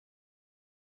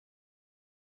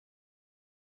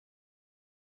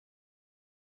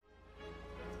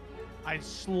I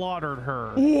slaughtered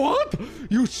her. What?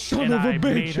 You son of a bitch!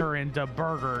 I made her into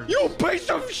burgers. You piece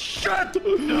of shit!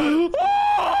 No.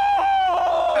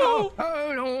 Oh!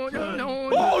 No.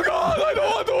 Oh God! I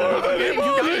don't want to hurt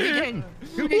anybody!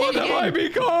 What have I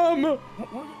become?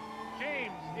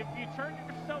 James, if you turn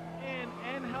yourself in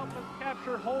and help us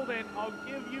capture Holden, I'll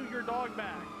give you your dog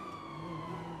back.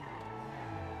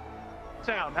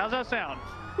 Sound? How's that sound?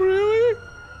 Really?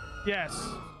 Yes.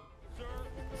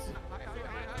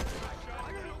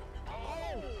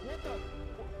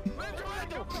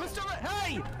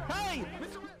 Hey!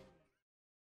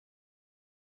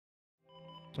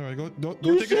 All right, go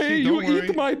You take a say seat. you Don't worry.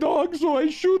 eat my dog, so I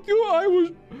shoot you?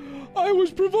 I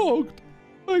was provoked.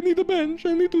 I need a bench.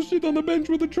 I need to sit on a bench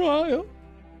with a trial.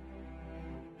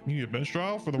 You need a bench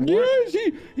trial for the war? Yes,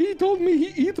 he told me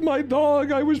he eat my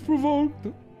dog. I was provoked.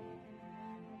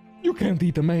 You can't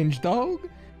eat a man's dog.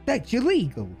 That's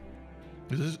illegal.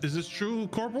 Is this true,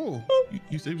 Corporal?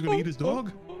 You said he was gonna eat his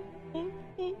dog?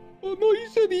 Oh no, he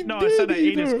said he No, did I said I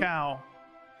eat ate his her. cow.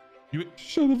 You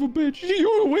Son of a bitch.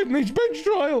 You're a witness. Bench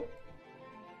trial.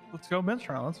 Let's go bench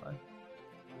trial. That's fine.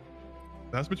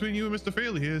 That's between you and Mr.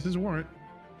 Faily here. It's his warrant.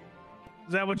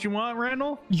 Is that what you want,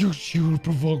 Randall? You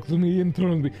provoked me and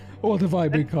turned me. What have I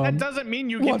become? That doesn't mean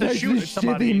you get What to has shoot this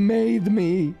somebody. city made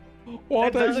me?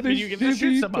 What That has doesn't mean this you get to shoot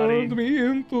city somebody. turned me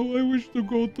into? I wish to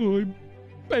go to a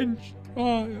bench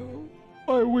trial.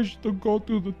 I wish to go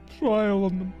to the trial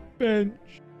on the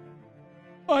bench.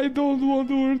 I don't want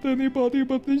to hurt anybody,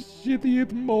 but this city,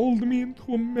 it molded me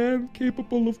into a man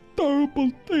capable of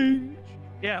terrible things.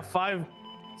 Yeah, 5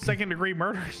 second-degree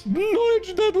murders.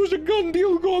 Knowledge that was a gun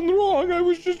deal gone wrong. I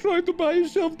was just trying to buy a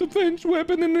self-defense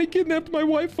weapon and they kidnapped my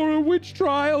wife for a witch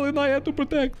trial and I had to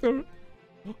protect her.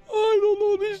 I don't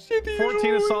know, this city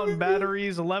 14 is assault and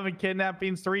batteries, 11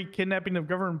 kidnappings, 3 kidnapping of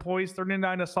government employees,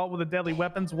 39 assault with a deadly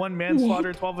weapons, 1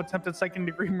 manslaughter, 12 attempted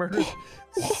second-degree murders,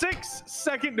 6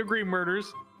 second-degree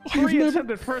murders, 3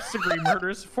 attempted first-degree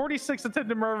murders, 46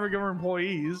 attempted murder of government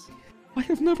employees. I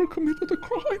have never committed a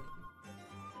crime.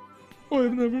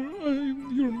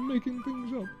 You're making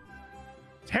things up.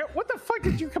 What the fuck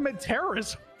did you commit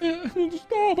terrorism?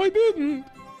 Stop, I didn't.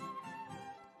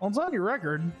 Well, it's on your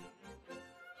record.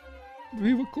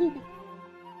 Viva Cuba.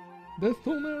 Death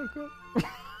to America.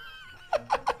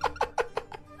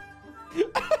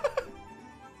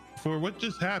 For what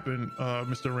just happened,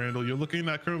 Mr. Randall, you're looking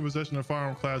at criminal possession of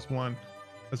firearm class 1,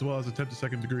 as well as attempted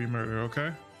second-degree murder,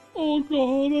 okay? Oh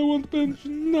God, I want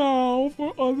pension now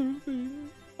for other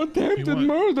things. Attempted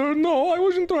murder? No, I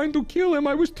wasn't trying to kill him.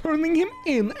 I was turning him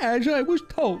in as I was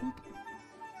told.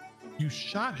 You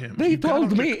shot him. They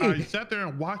told me. I sat there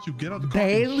and watched you get out the car.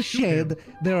 Dale said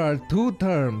there are 2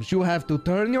 terms. You have to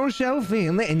turn yourself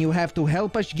in and you have to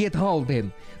help us get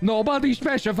Holden. Nobody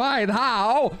specified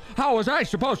how. How was I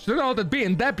supposed to know that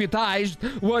being deputized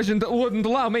wouldn't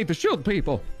allow me to shoot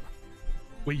people?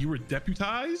 Wait, you were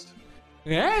deputized?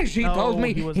 Yes, he told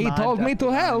me. He told me to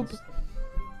help.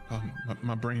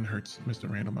 My brain hurts, Mr.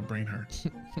 Randall. My brain hurts.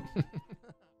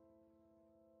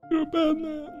 You're a bad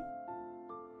man.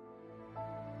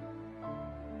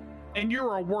 And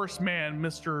you're a worse man,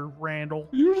 Mr. Randall.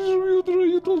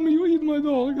 You told me you eat my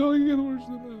dog. How you get worse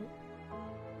than that?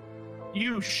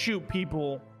 You shoot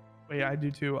people. Wait, I do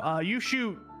too. You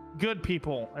shoot good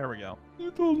people. There we go.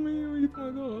 You told me you eat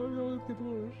my dog. How it get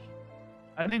worse?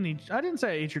 I didn't say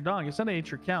I ate your dog. I said I ate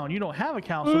your cow, and you don't have a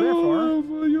cow, so therefore.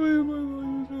 You ate my dog.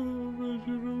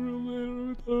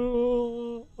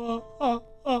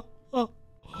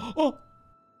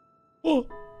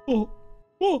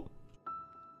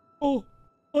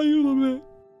 Ayúdame.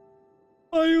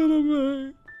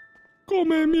 Ayúdame. Come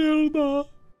mierda.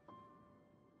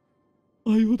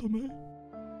 Ayúdame.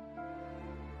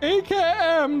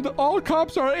 AKM'd. All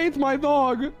cops are ate my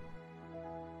dog.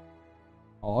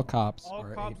 All cops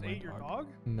ate your dog?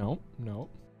 No.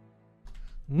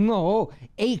 No,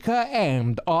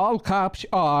 AKM'd. All cops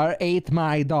are ate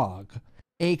my dog.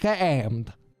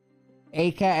 AKM'd.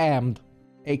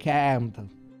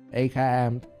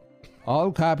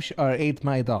 All cops are ate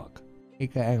my dog.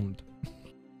 AKM'd.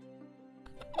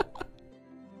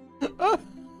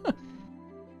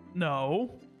 No.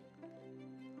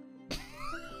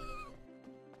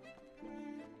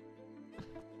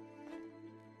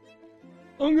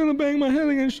 I'm gonna bang my head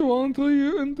against the wall until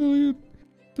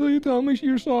you tell me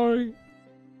you're sorry.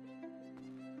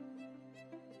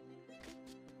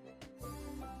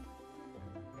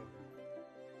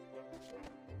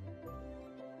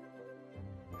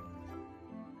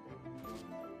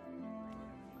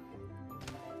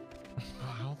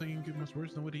 I don't think he can get much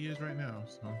worse than what he is right now.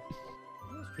 So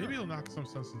maybe he'll knock some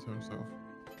sense into himself.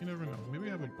 You never know. Maybe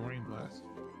have a brain blast.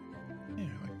 Yeah,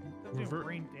 Does like it do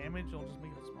brain damage? It'll just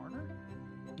make it smarter.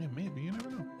 Yeah, maybe. You never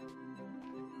know.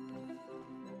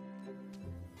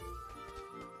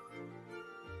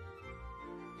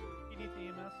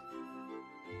 EMS.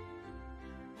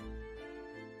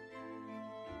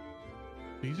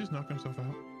 Did he just knock himself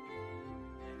out?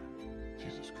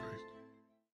 Jesus Christ.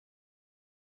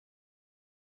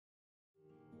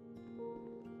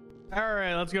 All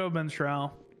right, let's go, Ben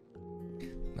Strow.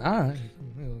 Alright.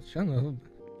 Shut up.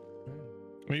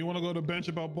 Well, you want to go to bench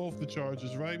about both the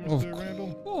charges, right, Of Mr.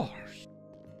 Randall? course.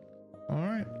 All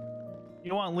right.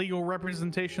 You want legal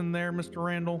representation there, Mr.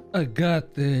 Randall? I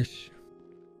got this.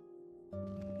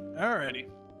 Alrighty.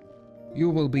 You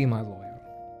will be my lawyer.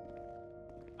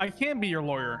 I can be your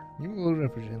lawyer. You will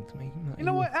represent me. You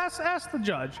know what? Ask the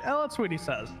judge. That's what he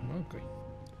says. Okay.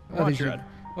 Watch your head.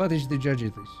 What is the judge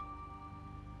of this?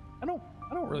 I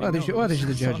don't really What know. is, what is the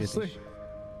this, judge of honestly. this?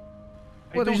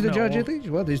 I What is don't the know. judge of this?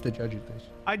 What is the judge of this?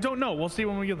 I don't know. We'll see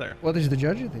when we get there. What is the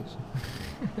judge of this?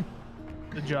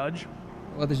 The judge.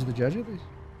 What is the judge of this?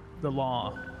 The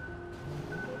law.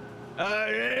 I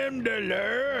am the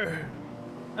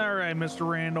law. All right, Mr.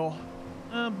 Randall.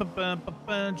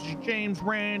 James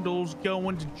Randall's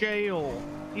going to jail.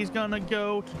 He's gonna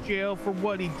go to jail for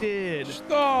what he did.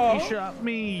 Stop! He shot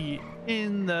me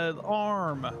in the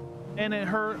arm, and it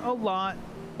hurt a lot.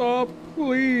 Stop,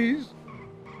 please.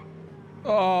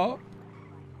 Stop.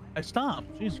 I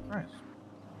stopped. Jesus Christ.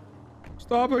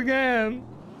 Stop again.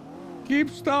 Keep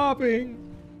stopping.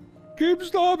 Keep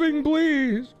stopping,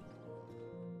 please.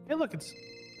 Hey, look,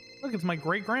 it's my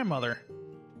great grandmother.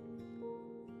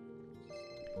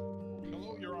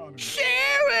 Hello, Your Honor.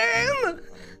 Sharon!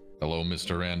 Hello,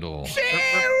 Mr. Randall.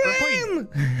 Sharon!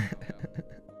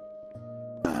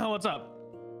 What's up?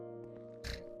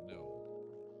 No.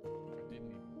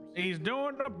 He's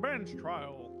doing the bench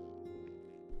trial.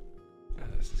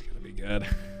 This is gonna be good.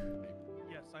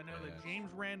 Yes, I know that James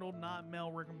Randall, not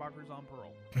Mel Rickenbacker's on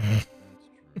parole. That's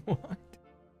true. What?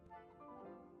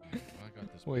 I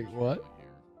got this Wait, picture what? right here.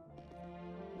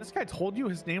 This guy told you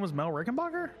his name was Mel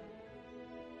Rickenbacker?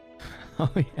 Oh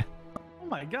yeah. Oh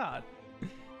my god.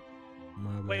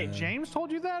 My Wait, bad. James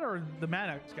told you that, or the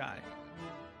Maddox guy?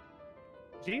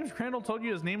 James Randall told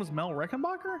you his name was Mel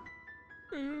Rickenbacker?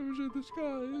 I was in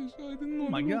disguise. I didn't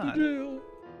want my to go God. to jail.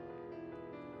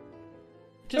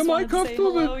 Just Am I wanted to cuffed say to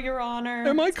the- hello, Your Honor.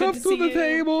 Am I It's good cuffed to see the you.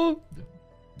 table?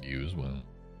 You as well.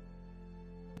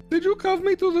 Did you cuff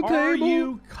me to the Are table?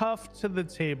 you cuffed to the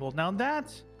table? Now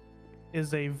that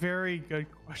is a very good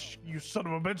question. You son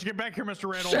of a bitch. Get back here, Mr.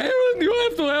 Randall. Sharon, you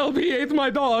have to help. He ate my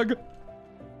dog.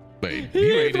 Wait, He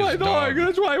you ate my his dog.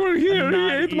 That's why we're here. I'm He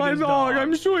not ate my eating dog. dog.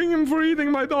 I'm suing him for eating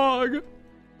my dog.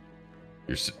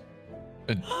 You're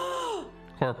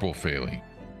Corporal Faily.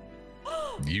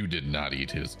 You did not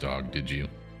eat his dog, did you?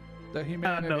 The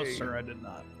No, sir, I did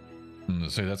not.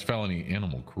 Say that's felony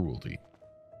animal cruelty.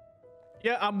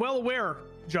 Yeah, I'm well aware,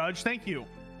 Judge. Thank you.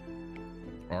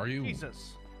 Are you?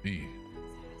 Jesus. Eh.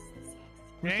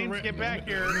 James, get back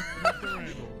here. Mr.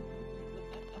 Randall.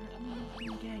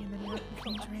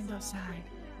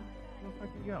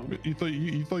 You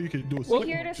thought you could do a Well, slip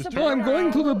here walk, to just Well, I'm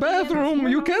going to the bathroom.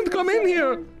 You can't come in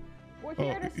here. We're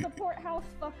here to support House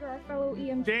Fucker, our fellow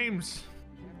EMT. James,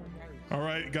 All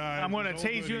right, guys. I'm gonna it's all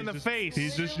tase good. you in the He's face.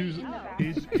 He's just using.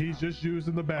 He's just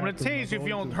using the I'm bathroom. gonna tase you if you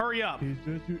don't hurry up. He's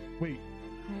just wait.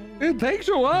 It takes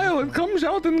a while. It comes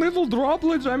out in little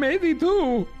droplets. I'm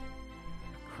 82.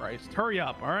 Christ, hurry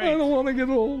up, all I don't right? want to get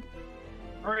old.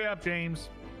 Hurry up, James.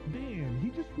 Dan, he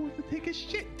just wants to take a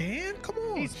shit. Dan, come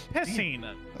on. He's pissing.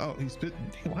 Dan. Oh, he's pissing.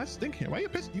 Damn, why stink here? Why you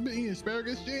pissing? You been eating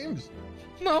asparagus, James?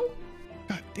 No.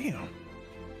 God damn.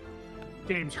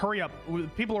 James, hurry up.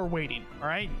 People are waiting, all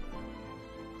right?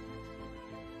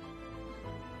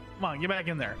 Come on, get back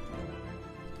in there.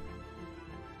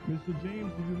 Mr.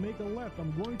 James, if you make a left,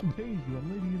 I'm going to tase you. I'm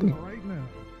letting you know right now.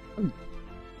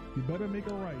 You better make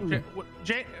a right.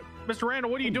 Mr.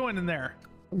 Randall, what are you doing in there?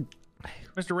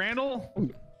 Mr. Randall?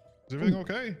 Is everything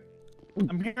okay?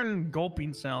 I'm hearing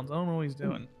gulping sounds. I don't know what he's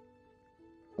doing.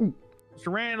 Mr.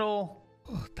 Randall?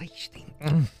 Oh, tasty.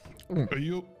 Are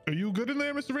you good in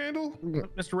there, Mr. Randall?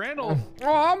 Mr. Randall?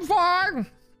 Oh, I'm fine.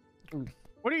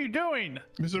 What are you doing?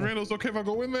 Mr. Randall's okay if I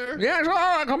go in there? Yes, all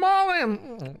right, come on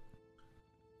in.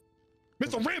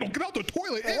 Mr. Randall, get out the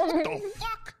toilet! Hey, what the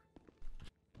fuck?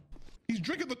 He's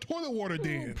drinking the toilet water,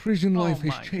 Dan. Prison Oh life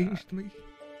my has changed me.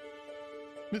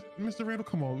 Mr. Randall,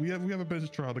 come on. We have a bench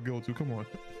trial to go to. Come on.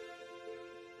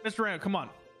 Mr. Randall, come on.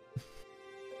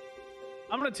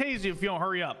 I'm gonna tase you if you don't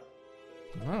hurry up.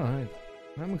 All right.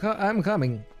 I'm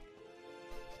coming.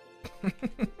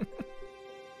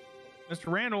 Mr.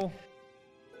 Randall?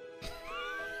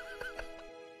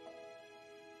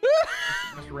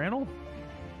 Mr. Randall?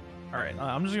 All right,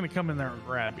 I'm just gonna come in there and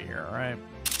grab you here, all right?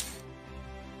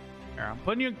 Here, I'm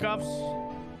putting you in cuffs.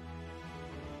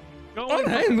 Go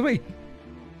Unhand me!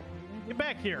 Get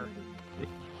back here.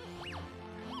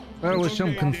 There was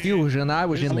some confusion. I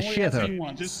was in the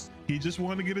shitter. He just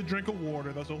wanted to get a drink of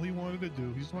water. That's all he wanted to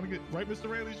do. He just wanted to get right, Mr.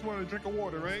 Randall. He just wanted a drink of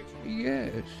water, right?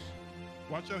 Yes.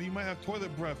 Watch out. He might have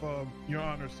toilet breath, Your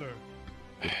Honor, sir.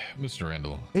 Mr.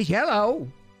 Randall, Hello.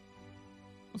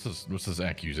 what's this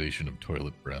accusation of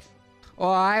toilet breath? Oh,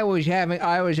 I was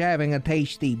having a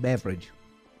tasty beverage.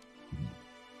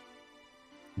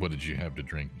 What did you have to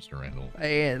drink, Mr. Randall?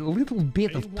 A little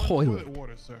bit He of wanted toilet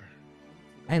water, sir.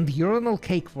 and urinal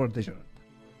cake for dessert.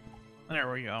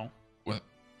 There we go. What?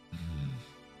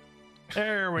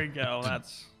 There we go.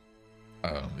 That's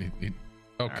Okay.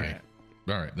 right.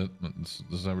 All right. This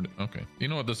is okay. You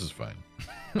know what? This is fine.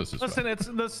 This is Listen, fine. it's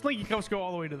the slinky cuffs go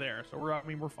all the way to there, so we're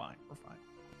fine. We're fine.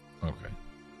 Okay.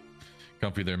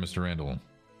 Comfy there, Mr. Randall.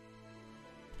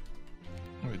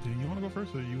 Wait, do you want to go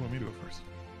first, or you want me to go first?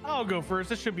 I'll go first.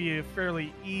 This should be a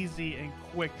fairly easy and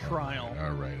quick trial.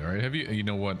 All right. Have you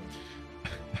know what?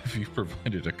 Have you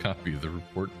provided a copy of the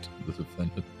report to the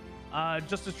defendant?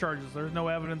 Just as charges. There's no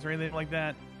evidence or anything like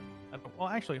that. Well,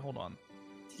 actually, hold on.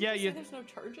 Yeah, you. There's no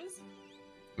charges.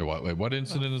 Wait, what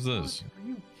incident is this? Are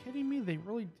you kidding me? They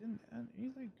really didn't add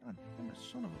anything? God damn it,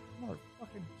 son of a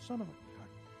motherfucking son of a god.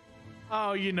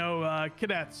 Oh, you know,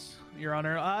 cadets, Your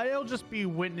Honor. It'll just be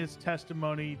witness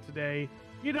testimony today.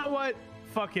 You know what?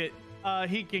 Fuck it.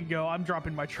 He can go. I'm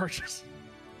dropping my charges.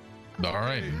 All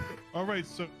right. All right,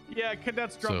 so Yeah,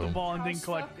 cadets dropped the ball and didn't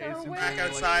collect days. Back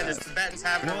outside, the Tibetans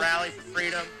having a rally for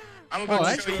freedom. I'm going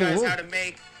to show you guys how to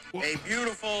make a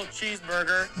beautiful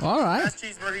cheeseburger. All right. Best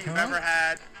cheeseburger you've ever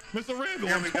had. Mr. Randall,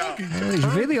 Here I'm we go. talking. This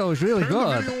video is really Turn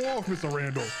good. the video off, Mr.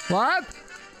 Randall. What?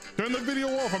 Turn the video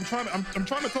off. I'm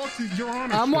trying to talk to Your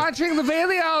Honor. I'm watching the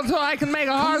video so I can make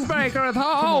a heartbreaker at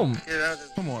home.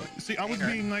 Come on. See, I was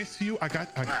being nice to you. I got.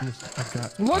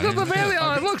 Look at the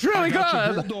video. It looks really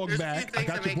good. Bulldog back. I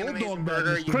got your bulldog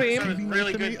back. Cream.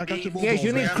 Really good. I got your bulldog Yes,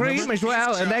 you need back. cream as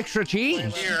well and extra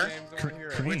cheese. Here.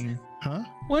 Cream? Huh?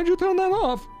 Why'd you turn that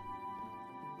off?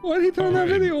 Why'd he turn that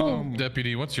video off?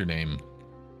 Deputy, what's your name?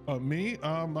 Me?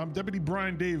 I'm Deputy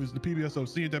Brian Davis, the PBSO,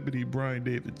 Senior Deputy Brian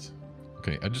Davids.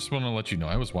 Okay, I just want to let you know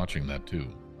I was watching that too.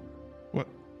 What?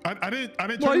 I didn't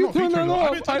turn Why it you off. He turn turned that it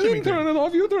off. off? I didn't turn it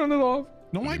off. You turned it off.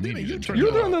 No, I What do you mean didn't. you You didn't turned You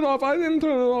it turned off. it off. I didn't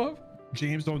turn it off.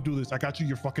 James, don't do this. I got you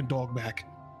your fucking dog back.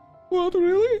 What,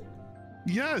 really?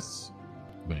 Yes.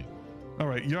 Wait, All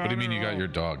right. Your what do you mean Honor, you got your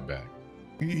dog back?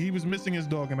 He was missing his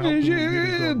dog, and I helped him get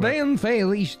his dog back. Dan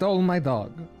Faily stole my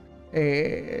dog.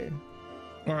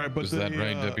 All right, but Is that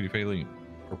right, Deputy Faily?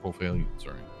 Corporal Faily?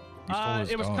 Sorry. You stole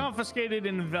his It was dog. confiscated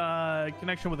in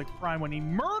connection with a crime when he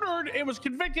murdered. It was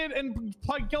convicted and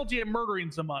pled guilty at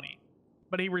murdering somebody,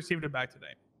 but he received it back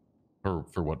today.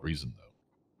 For what reason though?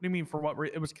 What do you mean for what?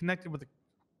 It was connected with a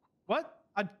what?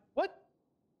 What?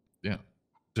 Yeah,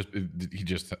 he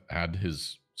just had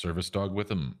his service dog with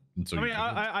him, and so I you mean,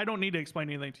 I don't need to explain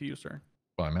anything to you, sir.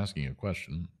 well, I'm asking you a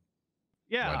question.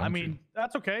 Yeah, Why I don't mean you?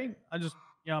 that's okay.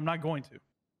 I'm not going to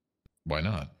Why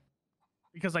not?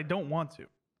 because I don't want to.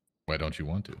 Why don't you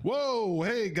want to? Whoa,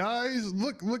 hey guys,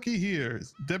 looky here.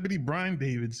 It's Deputy Brian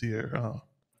Davids here. Oh,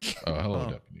 hello,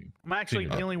 Deputy. I'm actually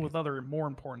Senior dealing Deputy. with other more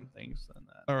important things than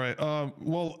that. All right.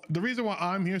 Well, the reason why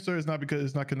I'm here, sir, is not because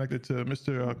it's not connected to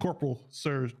Mr. Corporal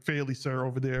Sir Faily, sir,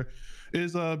 over there,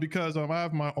 is because I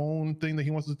have my own thing that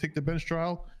he wants to take the bench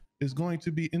trial. Is going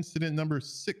to be incident number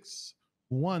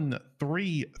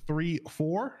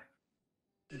 61334.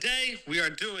 Today, we are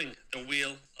doing the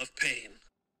Wheel of Pain.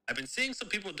 I've been seeing some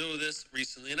people do this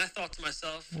recently, and I thought to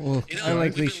myself, Oh, you know, I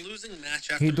like we've this. been losing match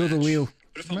after He do the match. wheel.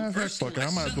 But if Matter I'm of fact, versing fuck it,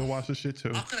 I might as well watch this shit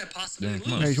too. how can I possibly Yeah,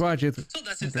 come on. lose? Let's watch it. So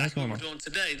that's Okay, exactly what's what we're going doing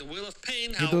today. The Wheel of Pain.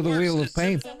 You How do it the works Wheel of is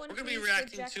Pain. simple. We're going to be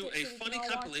reacting to a funny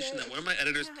compilation that one of my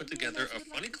editors put together of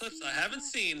funny clips I haven't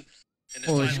seen. And if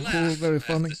Oh, I it's laugh, cool, very I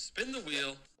funny. have to spin the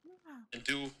wheel and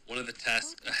do one of the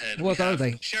tasks ahead. What We are have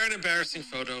they? Share an embarrassing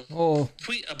photo. Oh,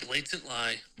 Tweet a blatant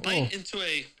lie. Bite into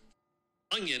a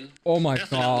onion. oh my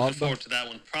Definitely not god. looking forward to that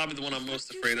one. Probably the one I'm most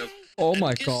afraid of. Oh And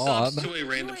my give god. subs to a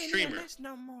random streamer. And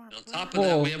on top of Oh.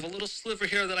 that, we have a little sliver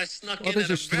here that I snuck What in is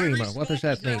at a a very streamer? What does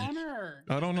that small mean? percentage.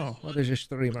 I don't know. What is a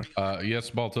streamer? Yes,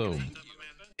 Balto.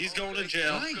 He's going to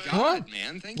jail. What?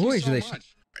 Man, thank Who you is so this?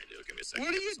 much. Give me a second.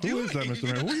 What are you Who doing? is that, Mr.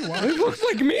 Man? Who are you It watching? looks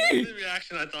like me. The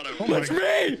reaction I thought I Oh would. my That's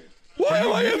me. Why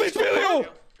am I in this video?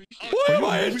 Why am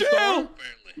I in jail? Apparently.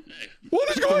 Hey, What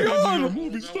is going You're a on?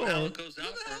 movie know how star. it goes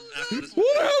out for him after this.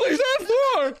 What the hell is that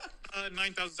for?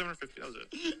 9,750. That was it.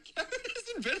 Kevin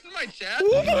hasn't been in my chat.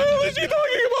 What the hell is he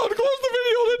talking about? Close the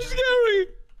video. That's scary.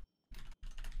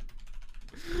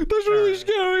 That's really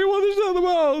scary. What is that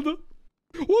about?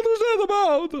 What is that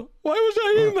about? Why was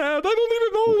I in that? I don't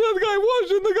even know who that guy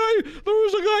was. And there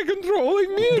was a guy controlling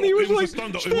me, and he was like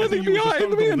standing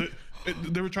behind me. And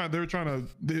they were trying to.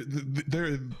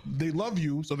 They love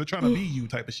you, so they're trying to be you,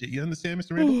 type of shit. You understand,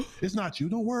 Mr. Randall? It's not you.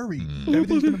 Don't worry.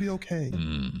 Everything's gonna be okay.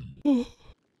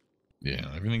 Yeah,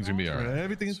 everything's gonna be all right.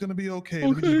 Everything's gonna be okay.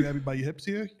 Let me just grab you by your hips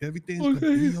here. Everything's gonna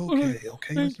be okay.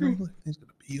 Okay, Mr. Randall? Everything's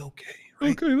gonna be okay.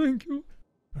 Right? Okay, thank you.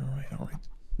 All right.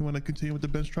 You want to continue with the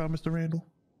bench trial, Mr. Randall?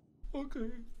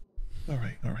 Okay. All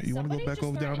right. You want to go back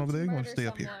down over there? You want to stay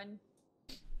up here?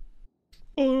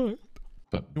 All right.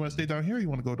 You want to stay down here? Or you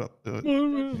want to go up?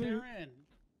 Sharon.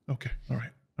 Okay. All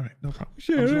right. No problem.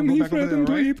 Sharon, he threatened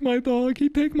to eat my dog. He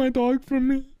take my dog from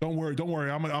me. Don't worry.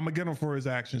 I'm gonna get him for his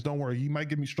actions. Don't worry. He might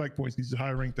give me strike points. He's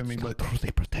higher ranked than me, but they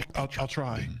protect. I'll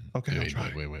try. Okay, I'll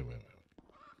try. Wait.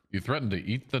 You threatened to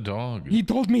eat the dog. He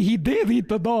told me he did eat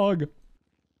the dog.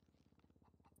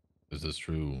 Is this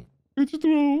true? It's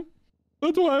true.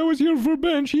 That's why I was here for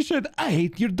bench. He said, I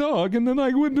hate your dog. And then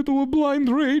I went into a blind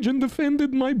rage and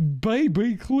defended my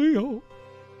baby Cleo.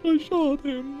 I shot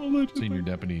him, allegedly. Senior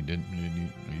deputy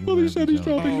didn't. Well, he said he's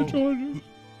dropping the charges.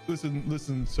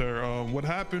 Listen, sir. What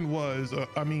happened was,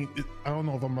 I don't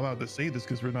know if I'm allowed to say this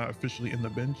because we're not officially in the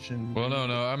bench. And well, no.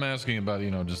 I'm asking about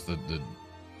just the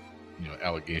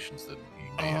allegations that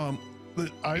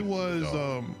he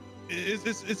made.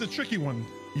 It's a tricky one,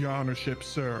 Your Honorship,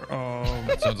 sir.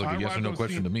 That sounds like a yes or no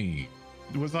question to me.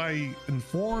 Was I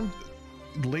informed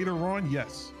later on?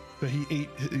 Yes, that he ate.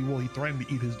 Well, he threatened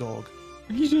to eat his dog.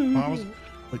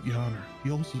 But Your Honor,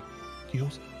 he also,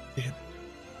 damn.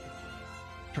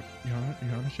 Your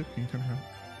Honorship, can you turn around?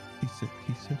 He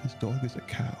said his dog is a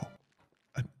cow.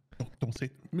 Don't say,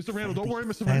 Mr. Randall. Don't worry,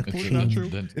 Mr. Randall. It's not true.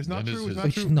 It's not true.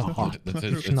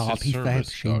 It's not. He fat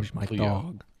shames my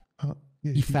dog.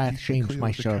 He fat shames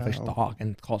my service dog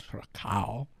and calls her a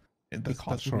cow. And that's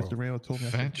what Mr. Randall told me.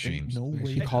 Fat shames. No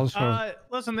way. He calls her.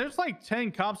 Listen, there's like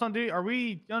 10 cops on duty. Are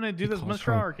we gonna do this,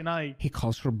 Mr. or can I? He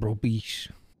calls her brobies.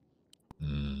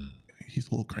 He's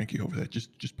a little cranky over there.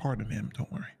 Just pardon him.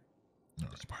 Don't worry.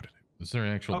 Just pardon him. Is there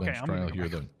an actual bench trial here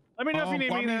then? Let me know if you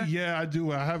need me there. Yeah, I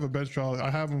do. I have a bench trial. I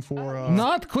have him for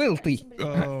not Quilty.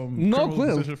 No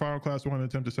Quilt. Firearm class 1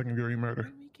 attempted second-degree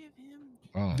murder.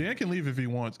 Oh. Dan can leave if he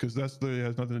wants, because has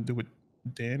nothing to do with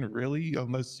Dan, really,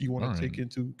 unless you want to take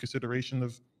into consideration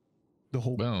of the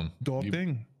whole dog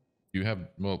thing. You have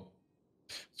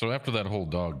so after that whole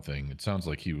dog thing, it sounds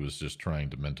like he was just trying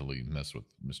to mentally mess with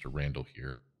Mr. Randall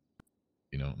here.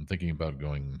 I'm thinking about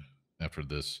going after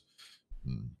this,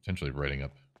 and potentially writing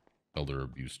up elder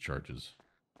abuse charges,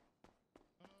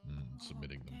 and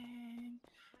submitting them.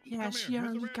 Yeah, she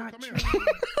already got you.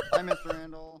 Bye, Mr.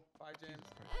 Randall. Bye, James.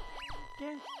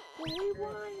 Yeah, we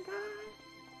won, guys.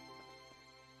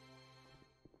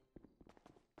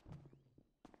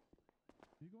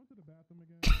 You going to the bathroom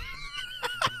again?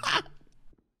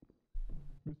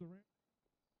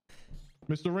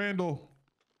 Mr. Randall.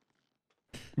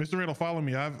 Mr. Randall, follow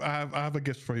me. I have a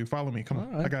gift for you. Follow me. Come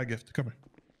on. Right. I got a gift. Come here.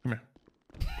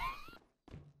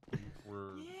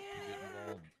 We're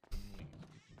involved.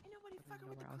 Nobody fucking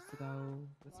with the crowd. To go.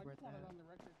 Let's write that.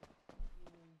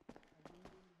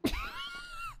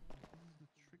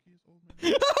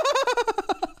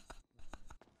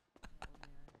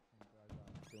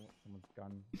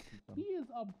 He is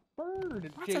a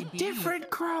bird. That's a different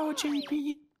crow,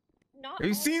 JP. Have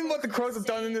you seen what the crows have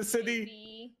done in this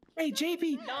city? Hey,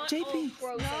 JP.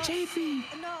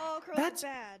 That's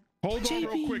bad. Hold on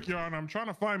real quick, Your Honor. I'm trying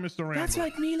to find Mr. Randall. That's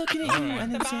like me looking at you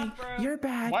and then saying, you're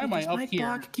bad because my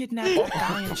dog kidnapped a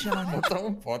guy and shit on him.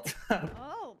 What?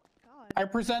 Oh, God. I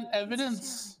present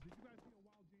evidence.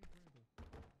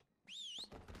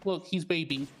 Look, he's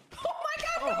baby. Oh my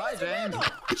God! Oh, hi, James.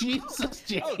 Jesus,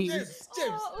 James. Oh, James.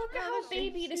 Oh, look at the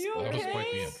baby. This That was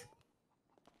quite the end.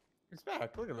 He's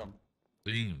back. Look at him.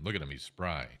 Look at him. He's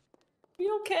spry.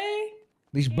 You okay?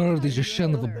 This bird is a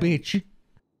son of a bitch.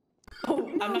 Oh,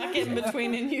 I'm not getting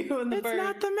between you and the bird. It's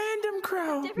not the Mandem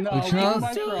crow. No, it's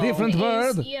not. Different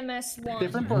bird. EMS 1.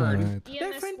 Different bird. EMS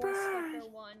Different bird.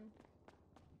 1.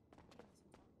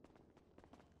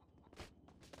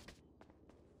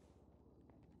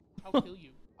 I'll kill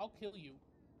you.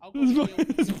 I'll go kill you.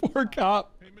 This poor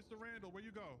cop. Hey, Mr. Randall, where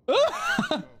you go?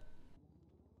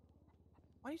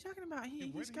 What are you talking about?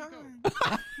 He's gone.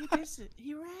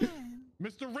 He ran.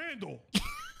 Mr. Randall.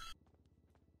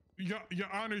 Your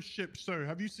Honorship, sir.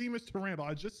 Have you seen Mr. Randall?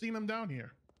 I just seen him down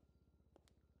here.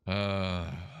 I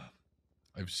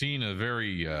I've seen a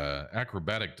very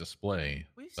acrobatic display.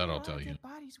 We've That seen a I'll lot tell of you. dead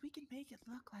bodies. We can make it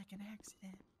look like an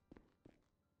accident.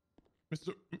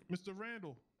 Mr.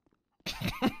 Randall.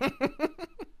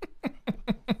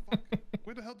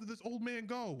 Where the hell did this old man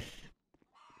go?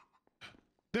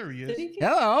 There he is.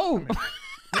 Hello.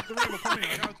 Mr. Randall, come here.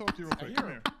 I gotta talk to you real quick. Come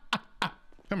here.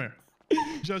 Come here.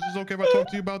 Judge, is it okay if I talk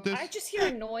to you about this? I just hear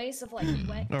a noise of like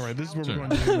wet. All right, this is what we're going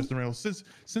to do, Mr. Randall.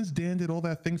 Since Dan did all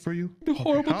that thing for you,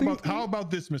 how about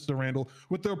this, Mr. Randall,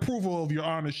 with the approval of your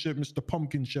honorship, Mr.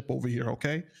 Pumpkin Ship over here,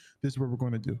 okay? This is what we're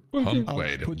going to do.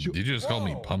 Wait, did you just call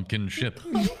me Pumpkin Ship?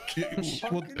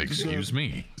 Excuse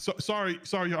me. Sorry,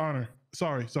 Your Honor.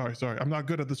 Sorry. I'm not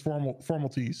good at this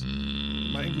formalities.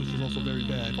 My English is also very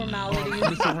bad. Formalities.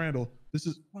 Mr. Randall, this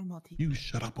is... You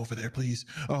shut up over there, please.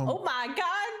 Oh my God.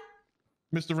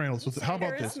 Mr. Randall, so how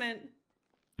about this?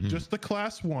 Just the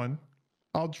class 1.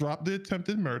 I'll drop the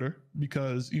attempted murder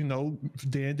because,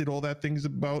 Dan did all that things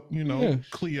about,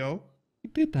 Cleo. He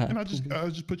did that. And I'll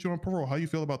just put you on parole. How you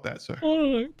feel about that, sir?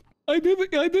 All right. I did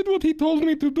what he told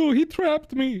me to do. He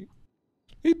trapped me.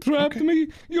 He trapped me,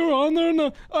 Your Honor.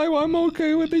 No, I'm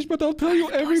okay with this, but I'll tell you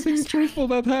everything truthful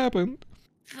that happened.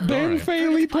 Dan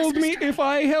Faily told me if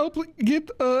I help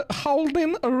get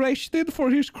Holden arrested for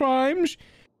his crimes,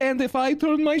 and if I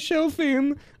turn myself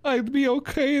in, I'd be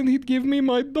okay and he'd give me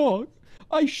my dog.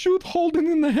 I shoot Holden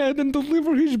in the head and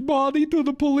deliver his body to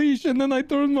the police, and then I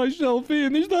turn myself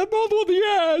in. Is that not what he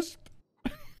asked?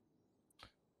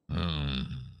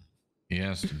 He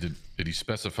asked, did he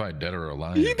specify dead or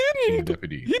alive? He didn't.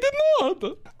 Deputy? He did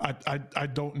not. I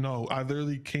don't know. I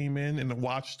literally came in and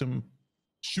watched him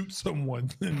shoot someone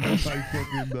and I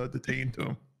fucking detained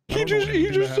him. He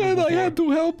just said I had to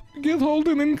help get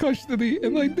Holden in custody,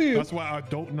 and I did. That's why I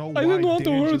don't know why I didn't want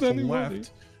Dan to hurt just anybody.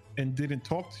 left and didn't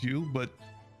talk to you, but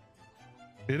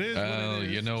it is. Well, what it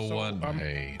is. you know So what?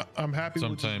 I'm happy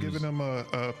with just sometimes- giving him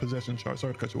a possession charge.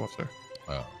 Sorry to cut you off, sir.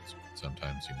 Well,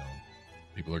 sometimes,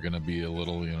 people are going to be a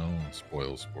little,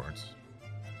 spoil sports.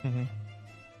 Mm-hmm.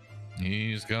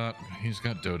 He's got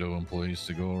Dodo employees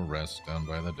to go arrest down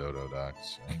by the Dodo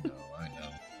docks. I know.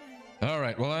 All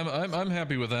right. Well, I'm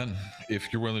happy with that.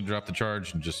 If you're willing to drop the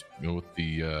charge and just go with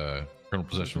the criminal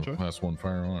possession of a class 1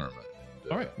 firearm.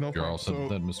 And, all right, no you're problem. all set with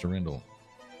that, Mr. Randall.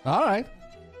 All right.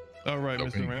 All right,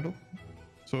 Okay. Mr. Randall.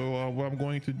 So what I'm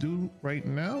going to do right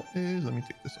now is, let me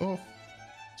take this off.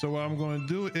 So what I'm going to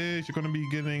do is you're going to be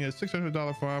getting a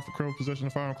 $600 fine for criminal possession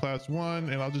of firearm class 1,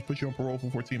 and I'll just put you on parole for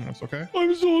 14 months, okay?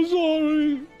 I'm so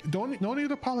sorry. No need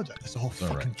to apologize. It's all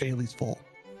fucking Faily's fault.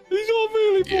 It's all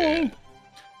Faily's fault.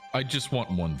 I just want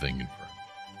one thing confirmed.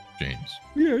 James,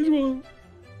 Yes, well.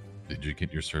 did you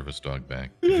get your service dog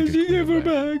back? Yes, he gave her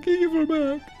back. He gave her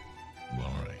back.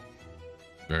 All right.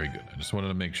 Very good. I just wanted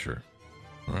to make sure.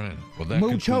 All right. Well, that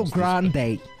Mucho concludes this-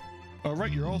 grande. All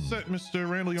right, you're all set, Mr.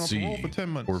 Randall. You're on parole for 10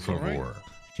 months. Por all right? favor.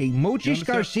 Sí, muchas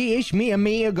gracias, mi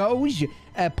amigos.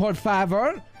 Por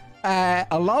favor.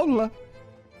 Alola.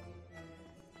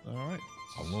 All right.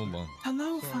 Alola.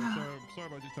 Aloha. Sorry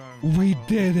about your time. We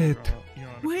did it.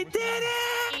 We did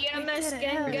it. EMS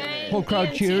gang gang. Whole crowd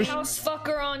EMT cheers. House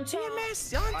fucker on top.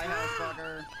 EMS on top.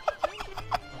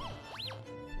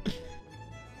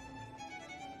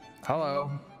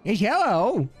 Hello. Yes,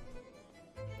 hello.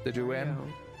 Did you win?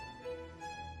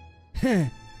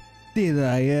 Did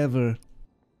I ever?